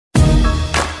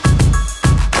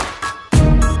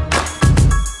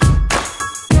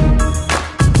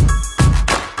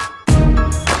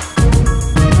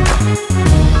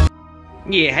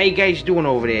Yeah, how you guys doing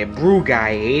over there? Brew Guy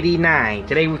 89.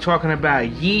 Today we're talking about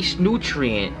yeast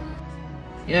nutrient.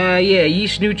 Yeah,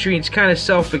 yeast nutrient's kind of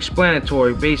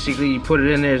self-explanatory. Basically, you put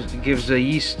it in there, it gives the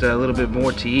yeast a little bit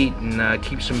more to eat and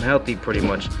keeps them healthy pretty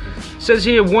much. It says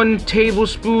here 1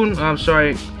 teaspoon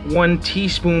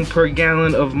per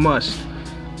gallon of must.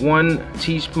 1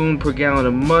 teaspoon per gallon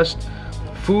of must.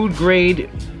 Food grade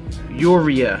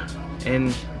urea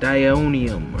and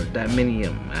diammonium or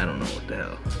diminium, I don't know what the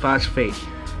hell, phosphate.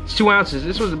 It's 2 ounces.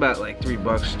 This was about like $3,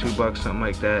 $2, something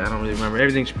like that. I don't really remember.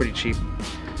 Everything's pretty cheap,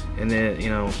 and then, you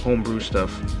know, homebrew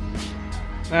stuff.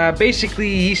 Basically,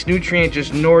 yeast nutrient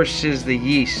just nourishes the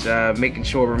yeast, making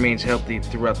sure it remains healthy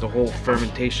throughout the whole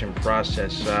fermentation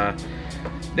process.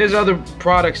 There's other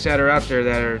products that are out there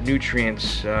that are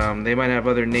nutrients. They might have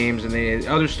other names and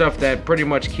other stuff that pretty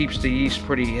much keeps the yeast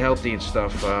pretty healthy and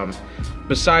stuff.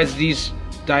 Besides these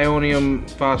diammonium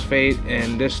phosphate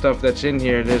and this stuff that's in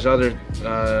here, there's other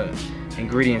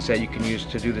ingredients that you can use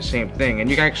to do the same thing, and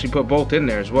you can actually put both in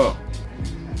there as well.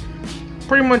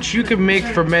 Pretty much you can make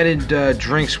fermented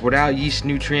drinks without yeast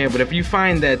nutrient, but if you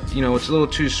find that, you know, it's a little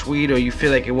too sweet or you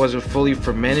feel like it wasn't fully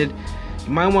fermented,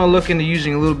 you might want to look into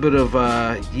using a little bit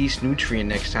of yeast nutrient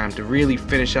next time to really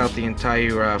finish out the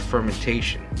entire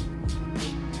fermentation.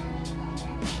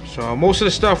 So most of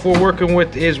the stuff we're working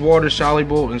with is water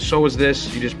soluble, and so is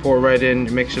this. You just pour it right in,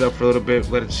 you mix it up for a little bit,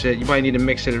 let it sit. You might need to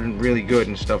mix it really good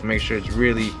and stuff, make sure it's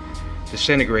really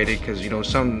disintegrated, because, you know,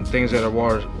 some things that are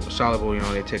water soluble, you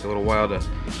know, they take a little while to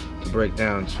break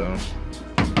down. So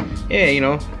yeah, you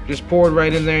know, just pour it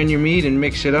right in there in your mead and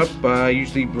mix it up,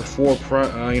 usually before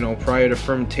prior to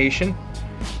fermentation,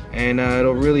 and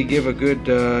it'll really give a good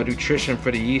nutrition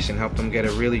for the yeast and help them get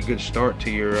a really good start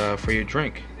to your for your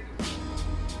drink.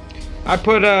 I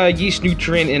put yeast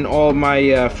nutrient in all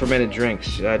my fermented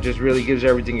drinks. Just really gives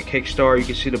everything a kickstart. You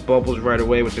can see the bubbles right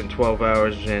away within 12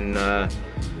 hours, and I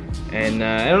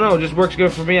don't know, it just works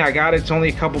good for me. I got it. It's only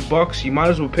a couple bucks. You might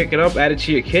as well pick it up, add it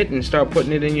to your kit, and start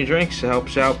putting it in your drinks. It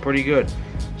helps out pretty good.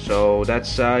 So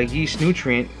that's yeast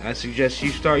nutrient. I suggest you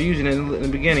start using it in the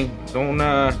beginning. Don't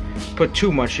put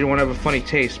too much. You don't want to have a funny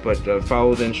taste, but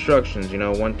follow the instructions. You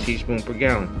know, 1 teaspoon per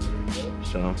gallon.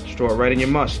 So store it right in your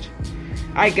must.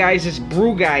 Alright guys, it's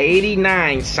Brew Guy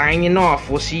 89 signing off.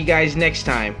 We'll see you guys next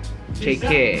time. Take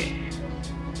care.